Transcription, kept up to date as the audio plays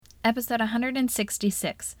Episode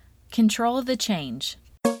 166, Control the Change.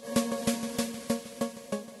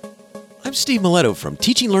 I'm Steve Miletto from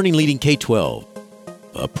Teaching, Learning, Leading K-12,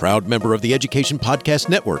 a proud member of the Education Podcast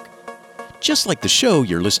Network, just like the show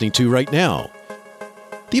you're listening to right now.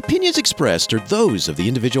 The opinions expressed are those of the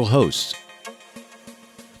individual hosts.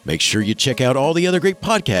 Make sure you check out all the other great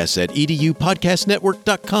podcasts at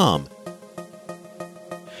edupodcastnetwork.com.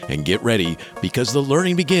 And get ready, because the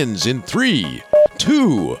learning begins in 3,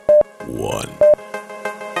 2, 1.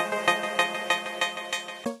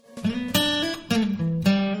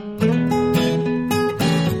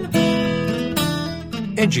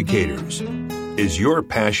 Educators, is your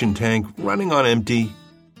passion tank running on empty?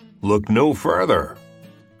 Look no further.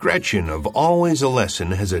 Gretchen of Always a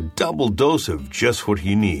Lesson has a double dose of just what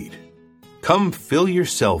you need. Come fill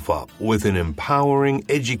yourself up with an empowering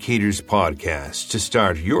educators podcast to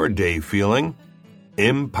start your day feeling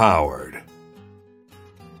empowered.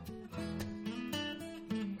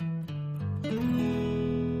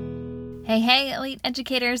 Hey, Elite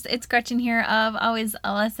Educators, it's Gretchen here of Always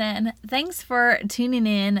a Lesson. Thanks for tuning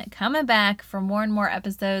in, coming back for more and more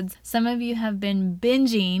episodes. Some of you have been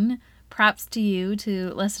binging. Props to you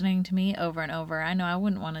to listening to me over and over. I know I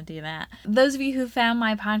wouldn't want to do that. Those of you who found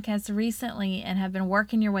my podcast recently and have been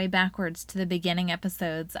working your way backwards to the beginning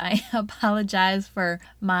episodes, I apologize for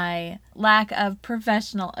my lack of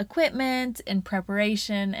professional equipment and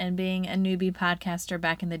preparation and being a newbie podcaster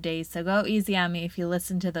back in the day. So go easy on me if you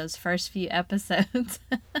listen to those first few episodes.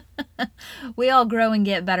 We all grow and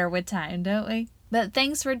get better with time, don't we? But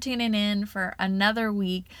thanks for tuning in for another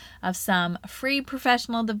week of some free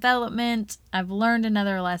professional development. I've learned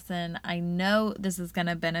another lesson. I know this is going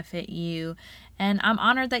to benefit you, and I'm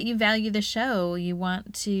honored that you value the show. You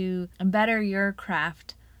want to better your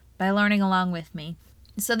craft by learning along with me.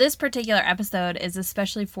 So this particular episode is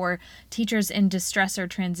especially for teachers in distress or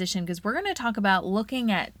transition, because we're going to talk about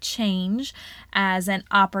looking at change as an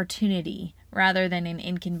opportunity rather than an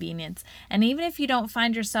inconvenience. And even if you don't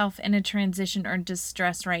find yourself in a transition or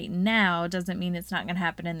distress right now, doesn't mean it's not going to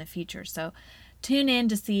happen in the future. So tune in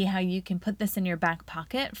to see how you can put this in your back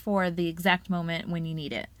pocket for the exact moment when you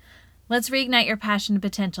need it. Let's reignite your passion and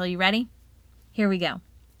potential. You ready? Here we go.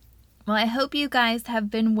 Well, I hope you guys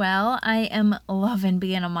have been well. I am loving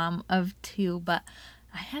being a mom of 2, but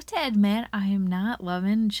I have to admit, I am not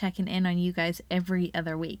loving checking in on you guys every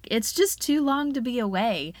other week. It's just too long to be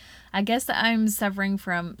away. I guess I'm suffering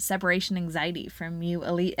from separation anxiety from you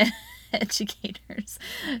elite educators.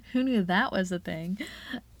 Who knew that was a thing?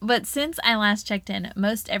 But since I last checked in,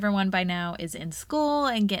 most everyone by now is in school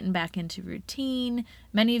and getting back into routine.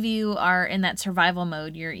 Many of you are in that survival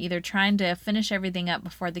mode. You're either trying to finish everything up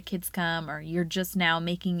before the kids come, or you're just now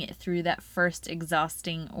making it through that first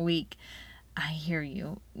exhausting week. I hear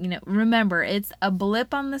you. Remember, it's a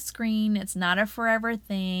blip on the screen. It's not a forever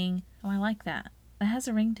thing. Oh, I like that. That has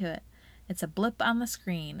a ring to it. It's a blip on the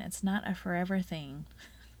screen. It's not a forever thing.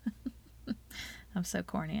 I'm so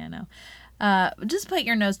corny, I know. Just put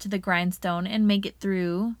your nose to the grindstone and make it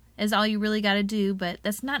through is all you really got to do, but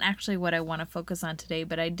that's not actually what I want to focus on today,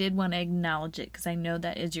 but I did want to acknowledge it because I know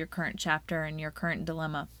that is your current chapter and your current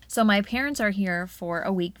dilemma. So my parents are here for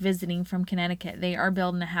a week visiting from Connecticut. They are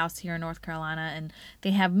building a house here in North Carolina, and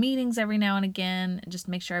they have meetings every now and again, just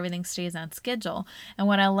to make sure everything stays on schedule. And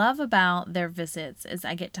what I love about their visits is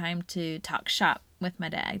I get time to talk shop with my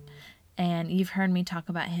dad. And you've heard me talk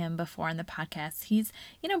about him before in the podcast. He's,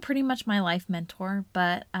 pretty much my life mentor.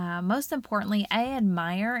 But most importantly, I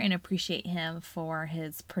admire and appreciate him for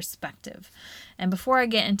his perspective. And before I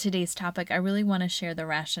get into today's topic, I really want to share the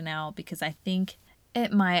rationale because I think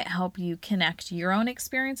it might help you connect your own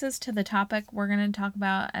experiences to the topic we're going to talk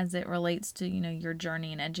about as it relates to, your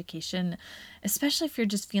journey in education, especially if you're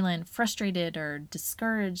just feeling frustrated or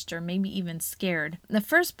discouraged or maybe even scared. The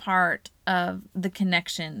first part of the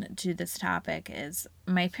connection to this topic is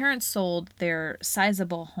my parents sold their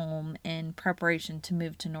sizable home in preparation to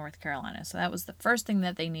move to North Carolina. So that was the first thing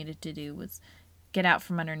that they needed to do was get out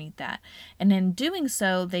from underneath that. And in doing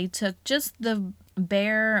so, they took just the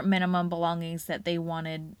bare minimum belongings that they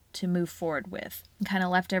wanted to move forward with and kind of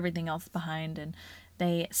left everything else behind. And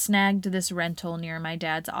they snagged this rental near my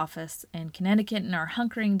dad's office in Connecticut and are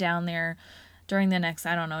hunkering down there during the next,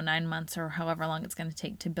 9 months or however long it's going to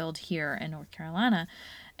take to build here in North Carolina.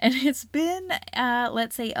 And it's been,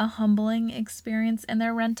 let's say, a humbling experience in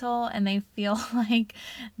their rental, and they feel like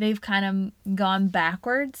they've kind of gone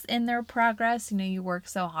backwards in their progress. You work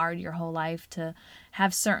so hard your whole life to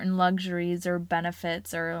have certain luxuries or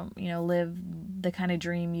benefits or, live the kind of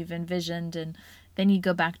dream you've envisioned, and then you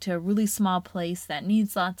go back to a really small place that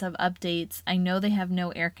needs lots of updates. I know they have no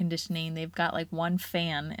air conditioning. They've got like one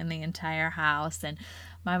fan in the entire house. And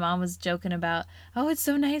my mom was joking about, oh, it's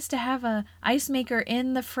so nice to have a ice maker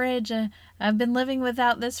in the fridge. I've been living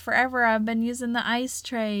without this forever. I've been using the ice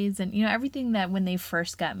trays and, everything that when they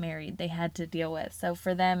first got married, they had to deal with. So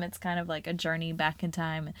for them, it's kind of like a journey back in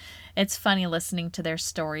time. It's funny listening to their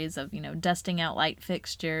stories of, dusting out light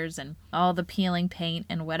fixtures and all the peeling paint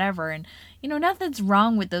and whatever. And, nothing's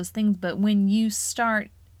wrong with those things. But when you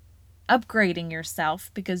start upgrading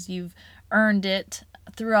yourself because you've earned it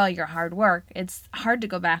through all your hard work, it's hard to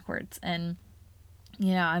go backwards. And,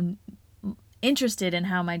 I'm interested in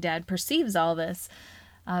how my dad perceives all this,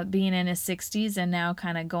 being in his 60s and now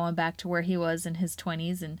kind of going back to where he was in his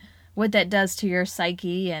 20s and what that does to your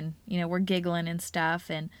psyche. And, we're giggling and stuff.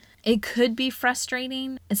 And it could be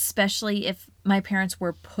frustrating, especially if my parents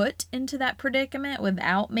were put into that predicament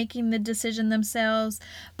without making the decision themselves,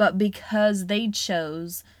 but because they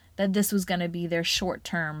chose that this was going to be their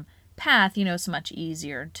short-term path, it's much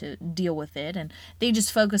easier to deal with it. And they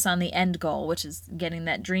just focus on the end goal, which is getting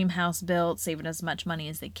that dream house built, saving as much money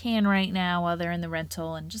as they can right now while they're in the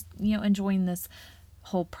rental, and just, enjoying this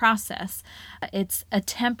whole process. It's a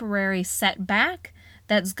temporary setback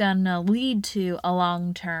that's gonna lead to a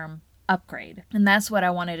long-term upgrade. And that's what I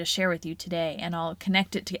wanted to share with you today. And I'll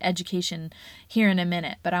connect it to education here in a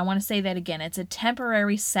minute. But I want to say that again. It's a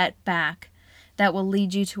temporary setback that will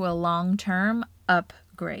lead you to a long-term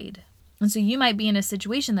upgrade. And so you might be in a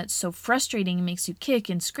situation that's so frustrating and makes you kick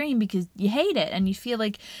and scream because you hate it and you feel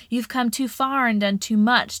like you've come too far and done too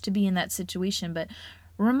much to be in that situation. But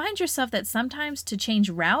remind yourself that sometimes to change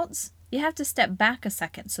routes, you have to step back a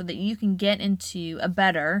second so that you can get into a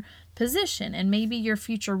better position. And maybe your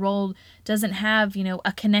future role doesn't have,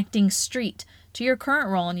 a connecting street to your current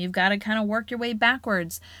role, and you've got to kind of work your way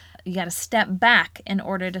backwards. You got to step back in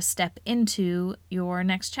order to step into your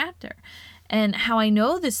next chapter. And how I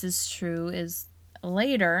know this is true is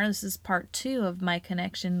later. This is part 2 of my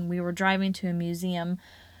connection. We were driving to a museum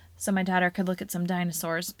so my daughter could look at some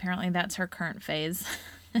dinosaurs. Apparently that's her current phase.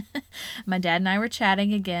 My dad and I were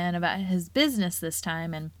chatting again about his business this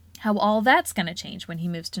time and how all that's going to change when he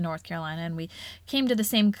moves to North Carolina. And we came to the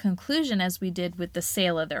same conclusion as we did with the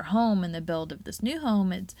sale of their home and the build of this new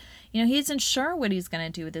home. It's, he isn't sure what he's going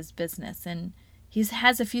to do with his business. And he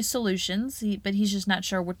has a few solutions, but he's just not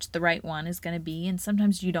sure which the right one is going to be. And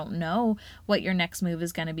sometimes you don't know what your next move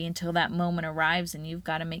is going to be until that moment arrives and you've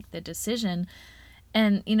got to make the decision.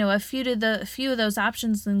 And, a few of those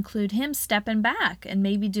options include him stepping back and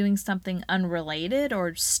maybe doing something unrelated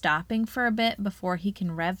or stopping for a bit before he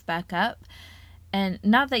can rev back up. And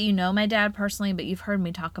not that you know my dad personally, but you've heard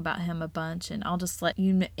me talk about him a bunch. And I'll just let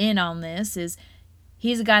you in on this is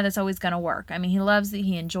he's a guy that's always going to work. I mean, he loves it.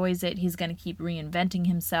 He enjoys it. He's going to keep reinventing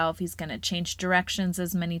himself. He's going to change directions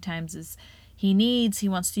as many times as he needs. He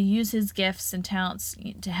wants to use his gifts and talents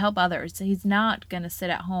to help others. So he's not going to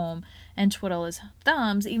sit at home and twiddle his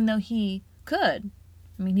thumbs, even though he could.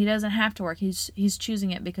 I mean, he doesn't have to work. He's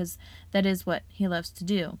choosing it because that is what he loves to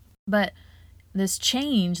do. But this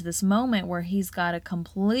change, this moment where he's got to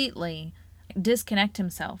completely disconnect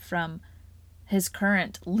himself from his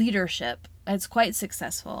current leadership, it's quite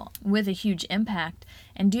successful with a huge impact,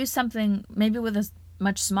 and do something maybe with a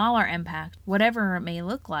much smaller impact, whatever it may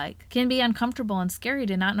look like, can be uncomfortable and scary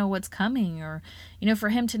to not know what's coming, or, for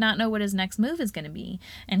him to not know what his next move is going to be.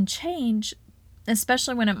 And change,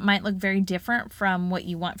 especially when it might look very different from what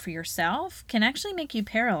you want for yourself, can actually make you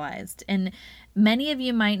paralyzed. And many of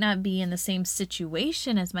you might not be in the same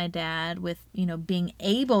situation as my dad with, being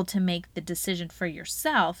able to make the decision for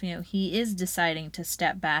yourself. He is deciding to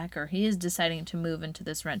step back, or he is deciding to move into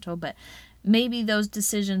this rental, but maybe those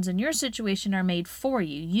decisions in your situation are made for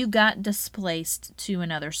you. You got displaced to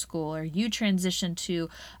another school, or you transitioned to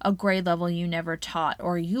a grade level you never taught,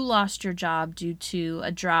 or you lost your job due to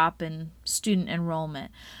a drop in student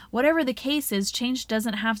enrollment. Whatever the case is, change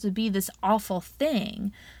doesn't have to be this awful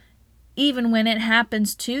thing, even when it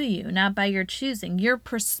happens to you, not by your choosing. Your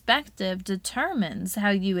perspective determines how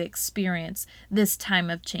you experience this time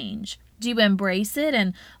of change. Do you embrace it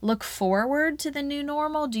and look forward to the new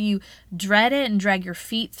normal? Do you dread it and drag your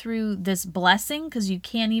feet through this blessing because you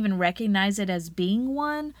can't even recognize it as being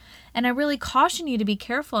one? And I really caution you to be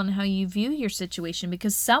careful in how you view your situation,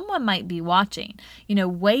 because someone might be watching,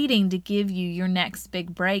 waiting to give you your next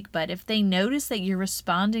big break. But if they notice that you're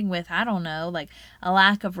responding with, I don't know, like a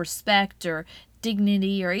lack of respect or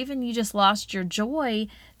dignity, or even you just lost your joy,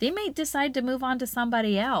 they may decide to move on to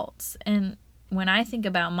somebody else. And when I think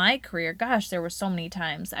about my career, gosh, there were so many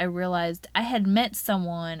times I realized I had met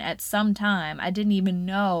someone at some time I didn't even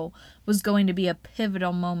know was going to be a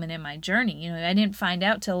pivotal moment in my journey. I didn't find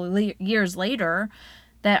out till years later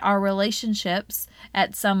that our relationships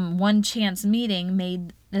at some one chance meeting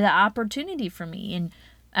made the opportunity for me. And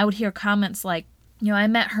I would hear comments like, I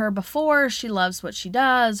met her before, she loves what she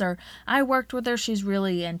does, or I worked with her, she's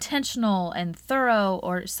really intentional and thorough,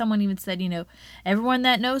 or someone even said, everyone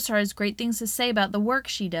that knows her has great things to say about the work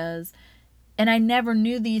she does. And I never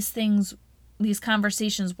knew these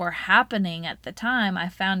conversations were happening at the time. I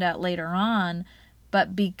found out later on,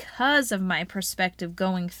 but because of my perspective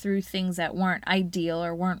going through things that weren't ideal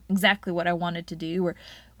or weren't exactly what I wanted to do, or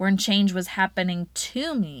when change was happening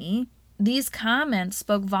to me, these comments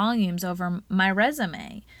spoke volumes over my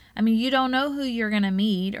resume. I mean, you don't know who you're going to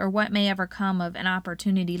meet or what may ever come of an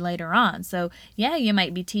opportunity later on. So, yeah, you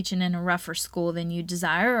might be teaching in a rougher school than you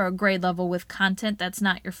desire, or a grade level with content that's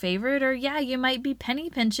not your favorite, or yeah, you might be penny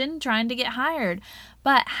pinching trying to get hired.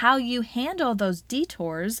 But how you handle those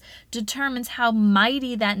detours determines how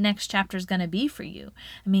mighty that next chapter is going to be for you.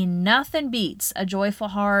 I mean, nothing beats a joyful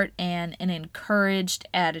heart and an encouraged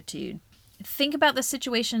attitude. Think about the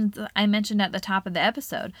situations I mentioned at the top of the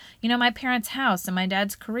episode. My parents' house and my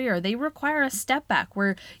dad's career, they require a step back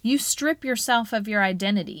where you strip yourself of your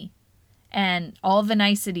identity and all the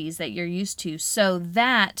niceties that you're used to so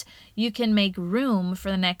that you can make room for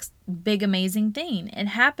the next big, amazing thing. It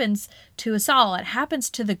happens to us all. It happens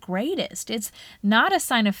to the greatest. It's not a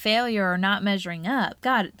sign of failure or not measuring up.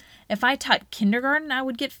 God, if I taught kindergarten, I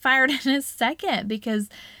would get fired in a second because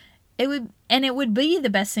it would be the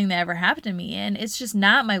best thing that ever happened to me. And it's just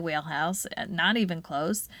not my wheelhouse, not even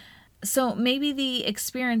close. So maybe the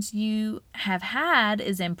experience you have had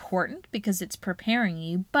is important because it's preparing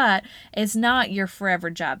you, but it's not your forever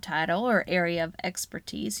job title or area of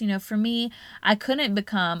expertise. For me, I couldn't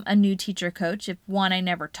become a new teacher coach if one, I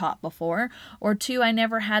never taught before, or two, I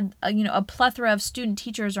never had a plethora of student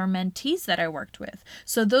teachers or mentees that I worked with.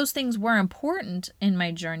 So those things were important in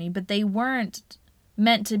my journey, but they weren't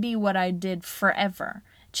meant to be what I did forever.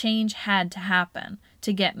 Change had to happen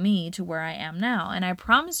to get me to where I am now. And I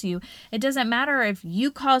promise you, it doesn't matter if you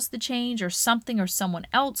cause the change or something or someone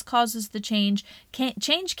else causes the change.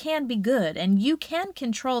 Change can be good, and you can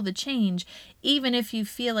control the change even if you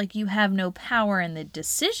feel like you have no power in the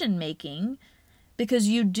decision making, because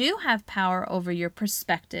you do have power over your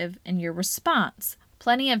perspective and your response.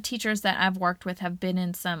 Plenty of teachers that I've worked with have been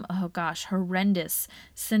in some, horrendous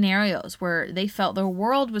scenarios where they felt their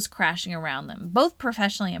world was crashing around them, both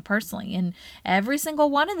professionally and personally. And every single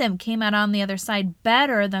one of them came out on the other side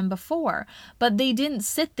better than before. But they didn't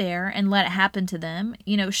sit there and let it happen to them.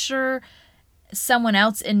 Sure, someone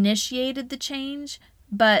else initiated the change,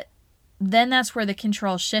 but then that's where the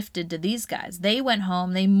control shifted to these guys. They went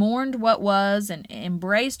home, they mourned what was and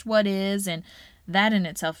embraced what is, and that in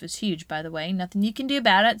itself is huge, by the way. Nothing you can do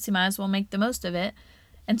about it, so you might as well make the most of it.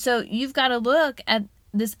 And so you've got to look at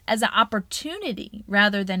this as an opportunity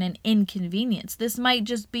rather than an inconvenience. This might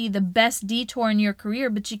just be the best detour in your career,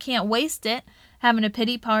 but you can't waste it having a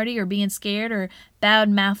pity party or being scared or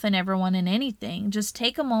bad-mouthing everyone and anything. Just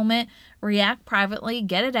take a moment, react privately,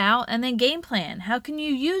 get it out, and then game plan. How can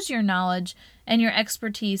you use your knowledge and your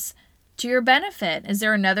expertise to your benefit? Is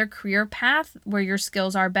there another career path where your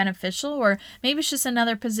skills are beneficial? Or maybe it's just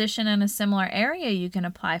another position in a similar area you can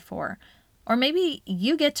apply for. Or maybe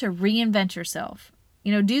you get to reinvent yourself.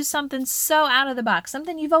 Do something so out of the box,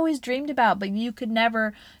 something you've always dreamed about, but you could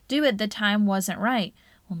never do it. The time wasn't right.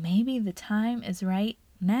 Well, maybe the time is right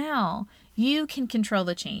now. You can control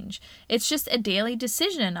the change. It's just a daily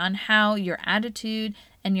decision on how your attitude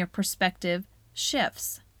and your perspective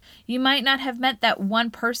shifts. You might not have met that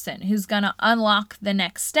one person who's going to unlock the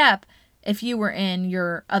next step if you were in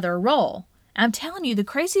your other role. I'm telling you, the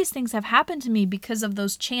craziest things have happened to me because of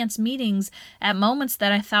those chance meetings at moments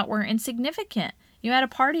that I thought were insignificant. At a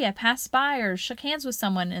party, I passed by or shook hands with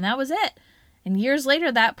someone, and that was it. And years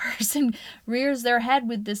later, that person rears their head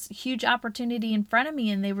with this huge opportunity in front of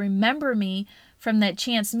me, and they remember me from that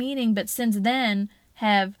chance meeting, but since then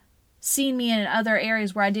have seen me in other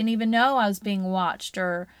areas where I didn't even know I was being watched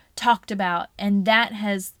or talked about, and that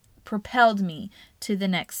has propelled me to the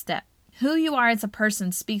next step. Who you are as a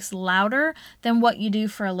person speaks louder than what you do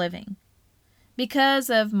for a living. Because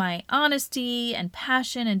of my honesty and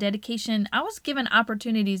passion and dedication, I was given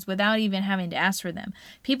opportunities without even having to ask for them.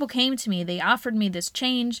 People came to me, they offered me this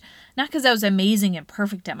change, not because I was amazing and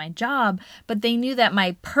perfect at my job, but they knew that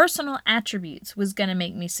my personal attributes was going to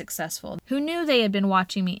make me successful. Who knew they had been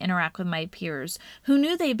watching me interact with my peers? Who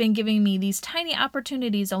knew they'd been giving me these tiny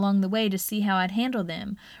opportunities along the way to see how I'd handle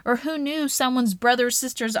them? Or who knew someone's brother,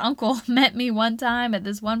 sister's uncle met me one time at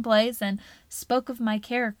this one place and spoke of my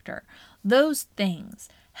character? Those things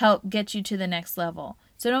help get you to the next level.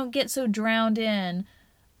 So don't get so drowned in,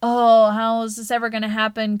 oh, how is this ever going to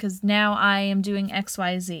happen because now I am doing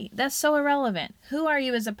XYZ. That's so irrelevant. Who are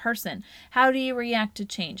you as a person? How do you react to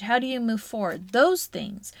change? How do you move forward? Those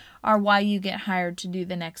things are why you get hired to do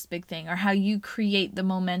the next big thing, or how you create the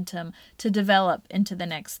momentum to develop into the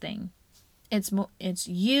next thing. It's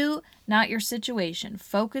you, not your situation.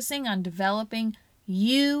 Focusing on developing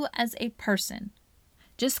you as a person.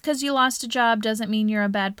 Just because you lost a job doesn't mean you're a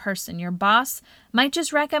bad person. Your boss might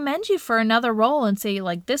just recommend you for another role and say,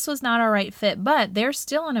 like, this was not a right fit, but they're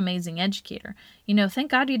still an amazing educator.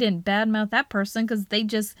 Thank God you didn't badmouth that person because they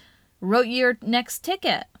just wrote your next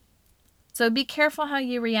ticket. So be careful how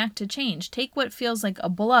you react to change. Take what feels like a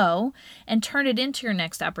blow and turn it into your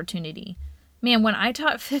next opportunity. Man, when I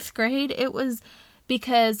taught 5th grade, it was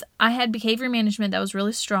because I had behavior management that was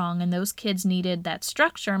really strong and those kids needed that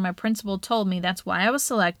structure. My principal told me that's why I was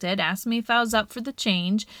selected, asked me if I was up for the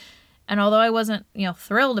change. And although I wasn't,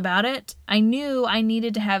 thrilled about it, I knew I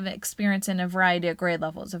needed to have experience in a variety of grade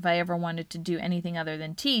levels if I ever wanted to do anything other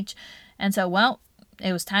than teach. And so,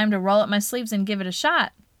 it was time to roll up my sleeves and give it a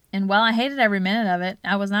shot. And while I hated every minute of it,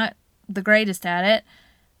 I was not the greatest at it,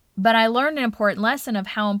 but I learned an important lesson of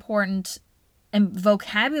how important and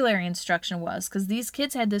vocabulary instruction was, because these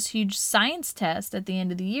kids had this huge science test at the end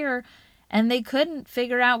of the year and they couldn't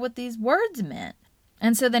figure out what these words meant.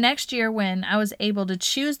 And so the next year, when I was able to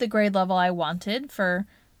choose the grade level I wanted for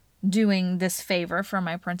doing this favor for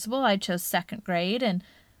my principal, I chose 2nd grade and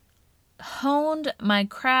honed my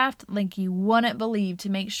craft like you wouldn't believe to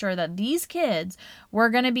make sure that these kids were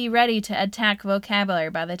going to be ready to attack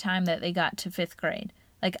vocabulary by the time that they got to 5th grade.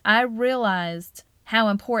 Like, I realized how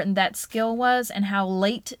important that skill was and how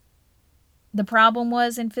late the problem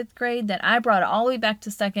was in 5th grade that I brought it all the way back to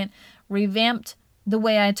 2nd, revamped the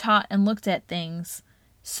way I taught and looked at things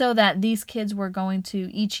so that these kids were going to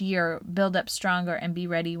each year build up stronger and be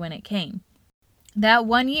ready when it came. That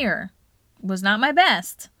one year was not my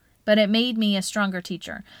best, but it made me a stronger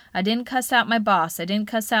teacher. I didn't cuss out my boss. I didn't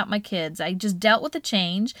cuss out my kids. I just dealt with the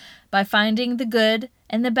change by finding the good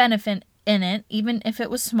and the benefit in it, even if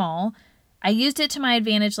it was small. I used it to my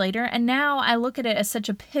advantage later, and now I look at it as such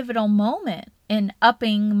a pivotal moment in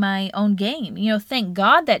upping my own game. Thank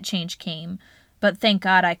God that change came, but thank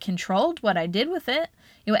God I controlled what I did with it.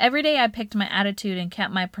 Every day I picked my attitude and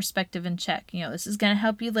kept my perspective in check. This is going to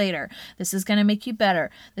help you later. This is going to make you better.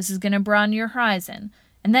 This is going to broaden your horizon.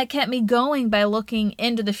 And that kept me going by looking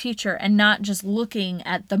into the future and not just looking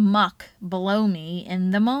at the muck below me in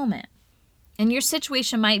the moment. And your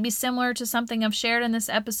situation might be similar to something I've shared in this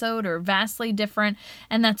episode or vastly different,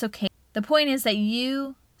 and that's okay. The point is that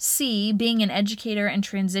you see being an educator in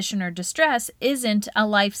transition or distress isn't a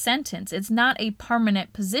life sentence. It's not a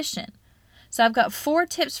permanent position. So I've got 4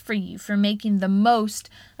 tips for you for making the most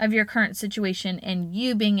of your current situation and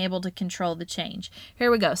you being able to control the change.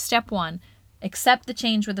 Here we go. Step 1, accept the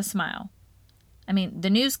change with a smile. The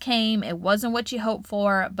news came. It wasn't what you hoped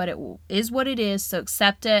for, but it is what it is, so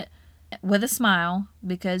accept it with a smile,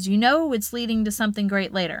 because it's leading to something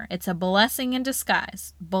great later. It's a blessing in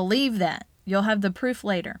disguise. Believe that. You'll have the proof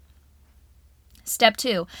later. Step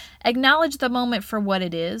 2, acknowledge the moment for what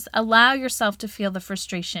it is. Allow yourself to feel the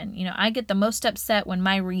frustration. I get the most upset when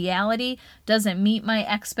my reality doesn't meet my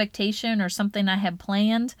expectation or something I had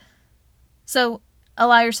planned. So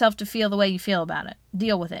allow yourself to feel the way you feel about it.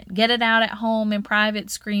 Deal with it. Get it out at home, in private,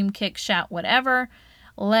 scream, kick, shout, whatever.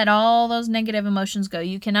 Let all those negative emotions go.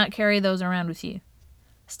 You cannot carry those around with you.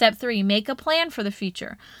 Step 3, make a plan for the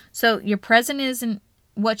future. So your present isn't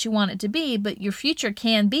what you want it to be, but your future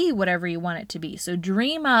can be whatever you want it to be. So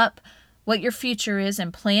dream up what your future is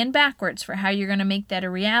and plan backwards for how you're going to make that a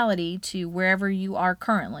reality to wherever you are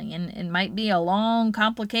currently. And it might be a long,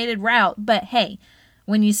 complicated route, but hey,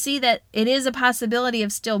 when you see that it is a possibility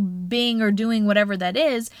of still being or doing whatever that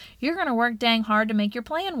is, you're going to work dang hard to make your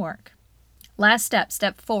plan work. Last step,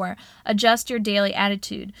 step 4, adjust your daily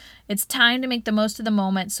attitude. It's time to make the most of the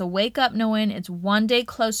moment, so wake up knowing it's one day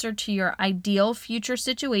closer to your ideal future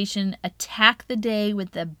situation. Attack the day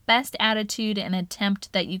with the best attitude and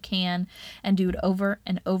attempt that you can, and do it over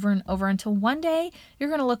and over and over until one day you're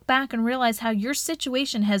going to look back and realize how your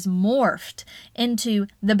situation has morphed into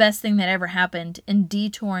the best thing that ever happened in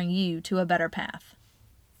detouring you to a better path.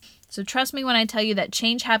 So trust me when I tell you that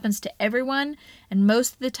change happens to everyone, and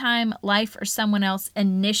most of the time life or someone else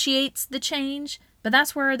initiates the change, but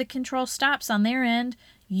that's where the control stops on their end.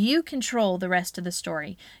 You control the rest of the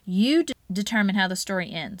story. You determine how the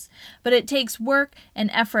story ends. But it takes work and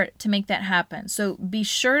effort to make that happen. So be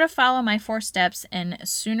sure to follow my 4 steps, and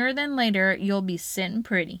sooner than later, you'll be sitting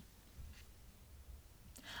pretty.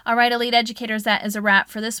 All right, Elite Educators, that is a wrap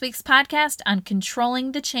for this week's podcast on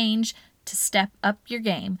controlling the change to step up your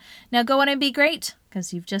game. Now go on and be great,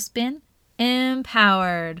 because you've just been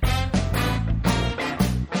empowered.